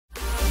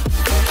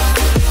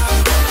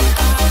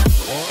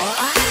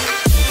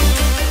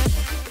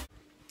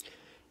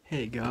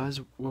Hey guys,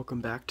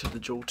 welcome back to the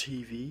Joel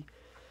TV.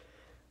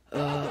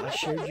 I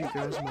showed you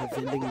guys my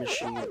vending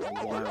machine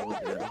a while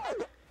ago,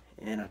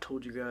 and I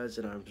told you guys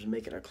that I was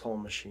making a claw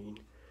machine.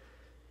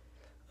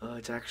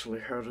 It's actually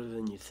harder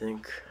than you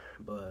think,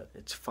 but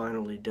it's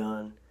finally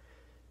done,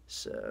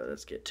 so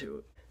let's get to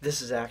it.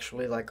 This is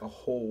actually like a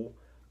whole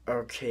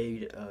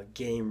arcade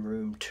game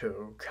room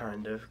tour,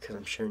 kind of, because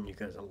I'm showing you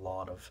guys a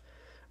lot of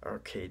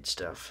arcade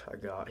stuff I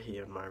got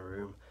here in my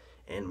room.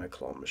 And my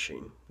claw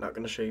machine. Not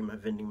going to show you my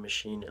vending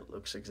machine. It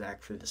looks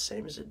exactly the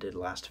same as it did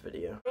last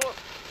video.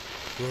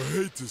 I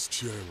hate this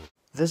channel.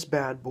 This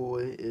bad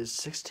boy is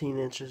 16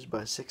 inches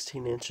by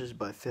 16 inches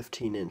by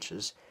 15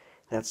 inches.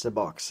 That's the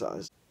box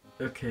size.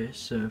 Okay,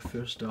 so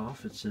first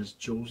off it says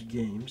Joel's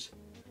Games.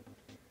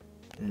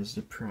 There's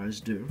the prize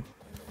due.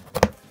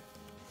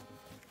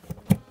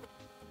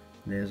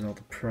 There's all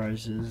the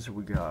prizes.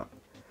 We got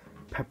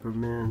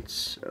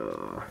peppermints,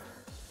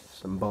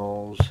 some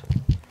balls,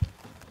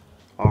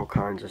 all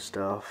kinds of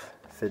stuff,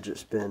 fidget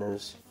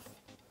spinners,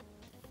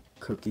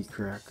 cookie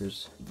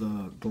crackers.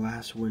 The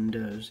glass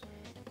windows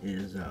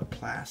is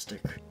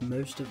plastic.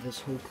 Most of this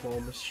whole claw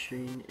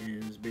machine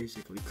is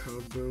basically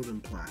cardboard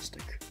and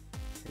plastic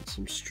and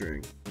some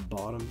string. The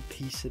bottom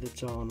piece that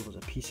it's on was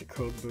a piece of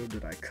cardboard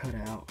that I cut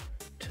out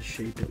to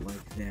shape it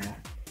like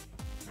that,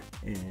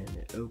 and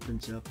it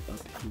opens up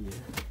here.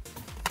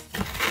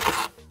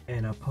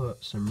 And I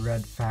put some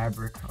red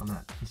fabric on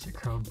that piece of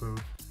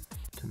cardboard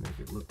to make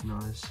it look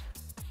nice.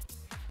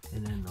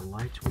 And then the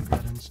lights we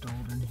got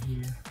installed in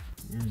here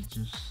is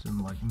just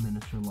some like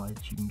miniature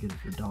lights you can get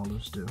at your dollar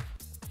store.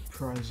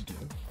 Prize due.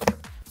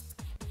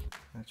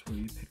 That's where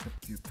you pick up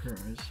your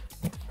prize.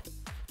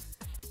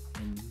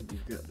 And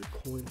you've got the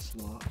coin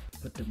slot,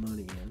 put the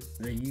money in.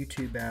 The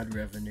YouTube ad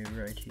revenue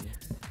right here.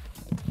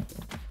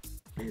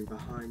 And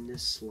behind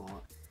this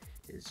slot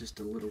is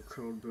just a little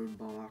cardboard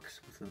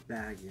box with a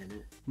bag in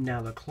it.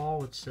 Now the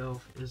claw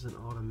itself isn't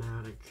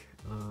automatic.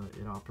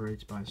 It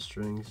operates by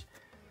strings.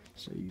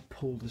 So you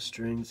pull the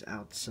strings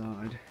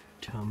outside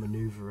to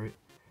maneuver it,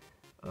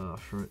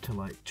 for it to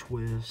like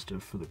twist, or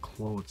for the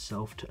claw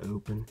itself to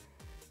open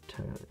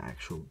to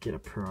actually get a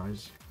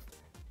prize.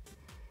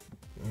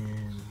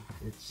 And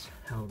it's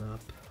held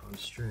up on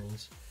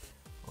strings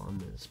on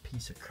this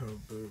piece of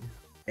cardboard.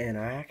 And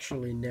I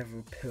actually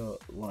never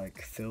put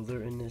like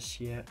filler in this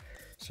yet,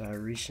 so I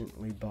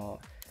recently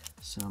bought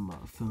some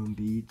foam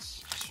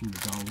beads from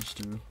the dollar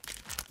store,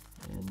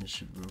 and this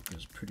should work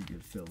as pretty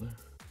good filler.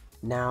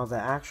 Now the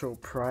actual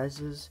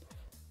prizes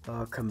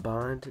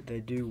combined,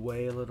 they do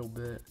weigh a little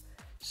bit,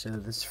 so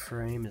this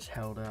frame is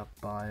held up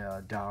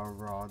by dowel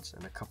rods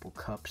and a couple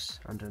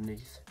cups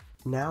underneath.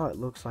 Now it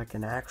looks like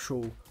an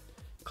actual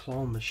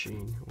claw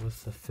machine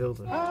with the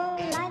filler. Oh,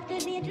 life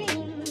could be a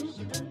dream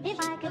if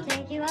I could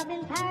take you up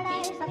in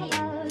paradise like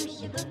a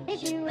rose.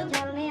 If you would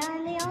tell me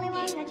I'm the only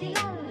one that you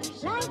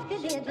love. Life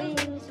could be a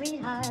dream,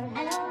 sweetheart.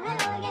 Hello,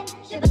 hello again.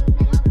 Shaboom,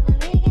 and off with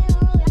me again.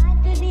 Oh, life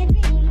could be a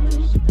dream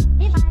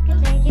if I could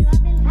take you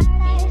up in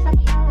paradise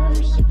like a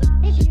rose.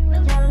 If you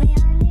would tell me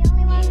I'm the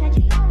only one that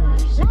you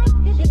love. Life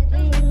could be a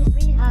dream,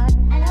 sweetheart.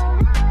 Hello,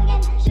 hello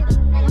again. Shaboom,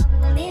 and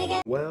off with me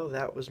again. Well,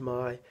 that was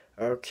my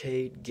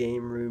arcade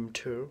game room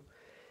tour.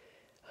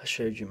 I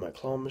showed you my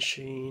claw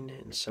machine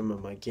and some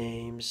of my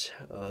games.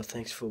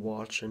 Thanks for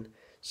watching.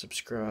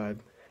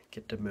 Subscribe,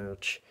 get the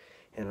merch,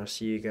 and I'll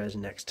see you guys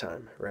next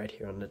time right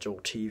here on the Joel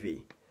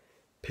TV.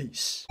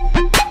 Peace.